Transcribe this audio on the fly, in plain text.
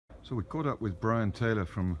So we caught up with Bryan Taylor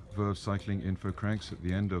from Verve Cycling Infocranks at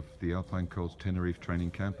the end of the Alpine Cols Tenerife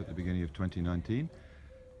training camp at the beginning of 2019,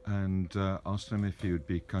 and asked him if he would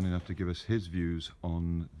be kind enough to give us his views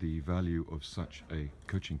on the value of such a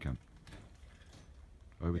coaching camp.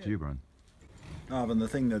 Over to you, Bryan. Ivan, the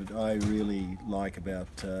thing that I really like about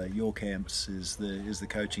your camps is the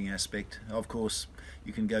coaching aspect. Of course,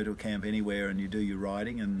 you can go to a camp anywhere and you do your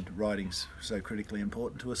riding, and riding's so critically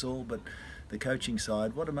important to us all, but the coaching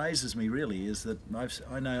side, what amazes me really is that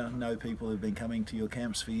I know people who've been coming to your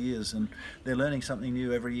camps for years, and they're learning something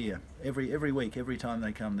new every year. Every week, every time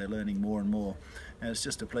they come, they're learning more and more. And it's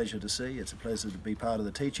just a pleasure to see. It's a pleasure to be part of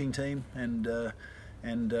the teaching team, and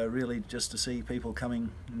really just to see people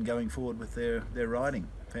coming and going forward with their riding.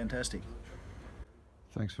 Fantastic.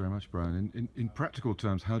 Thanks very much, Bryan. In practical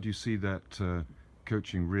terms, how do you see that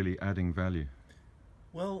coaching really adding value?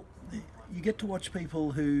 Well, you get to watch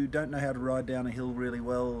people who don't know how to ride down a hill really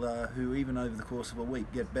well, who even over the course of a week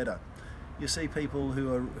get better. You see people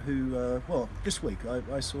well, this week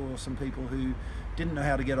I saw some people who didn't know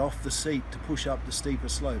how to get off the seat to push up the steeper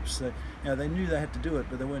slopes. They knew they had to do it,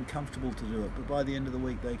 but they weren't comfortable to do it. But by the end of the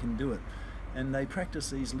week, they can do it. And they practice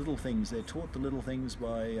these little things. They're taught the little things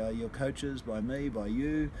by your coaches, by me, by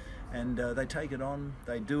you, and they take it on,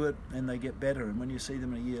 they do it, and they get better. And when you see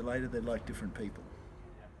them a year later, they're like different people.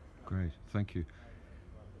 Great, thank you.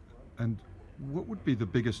 And what would be the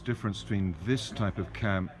biggest difference between this type of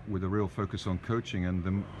camp with a real focus on coaching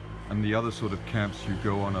and the other sort of camps you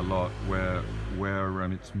go on a lot where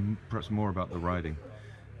it's perhaps more about the riding?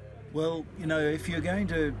 Well, if you're going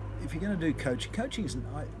to do coaching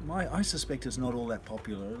I suspect it's not all that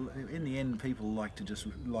popular. In the end, people like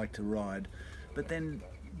to ride, but then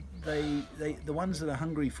the ones that are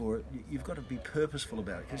hungry for it, you've got to be purposeful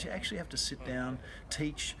about it, because you actually have to sit down,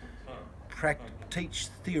 teach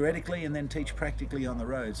theoretically and then teach practically on the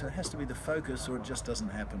road. So it has to be the focus, or it just doesn't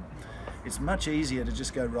happen. It's much easier to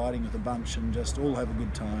just go riding with a bunch and just all have a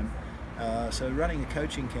good time. So running a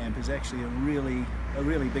coaching camp is actually a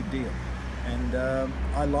really big deal, and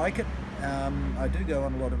I like it. I do go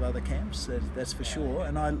on a lot of other camps, that's for sure,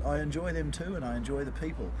 and I enjoy them too, and I enjoy the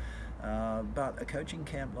people. But a coaching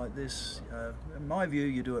camp like this, in my view,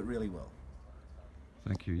 you do it really well.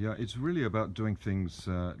 Thank you. Yeah, it's really about doing things,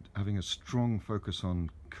 having a strong focus on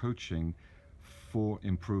coaching for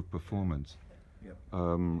improved performance, Yep.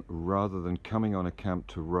 Rather than coming on a camp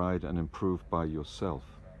to ride and improve by yourself.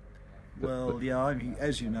 Well, yeah,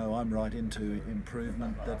 as you know, I'm right into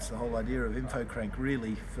improvement. That's the whole idea of InfoCrank,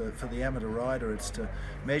 really, for the amateur rider. It's to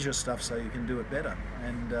measure stuff so you can do it better.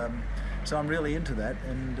 And so I'm really into that.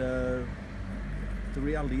 And the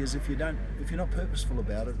reality is, if you're not purposeful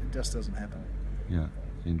about it, it just doesn't happen. Yeah,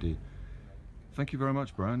 indeed. Thank you very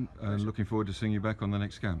much, Bryan. Looking forward to seeing you back on the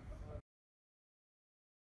next camp.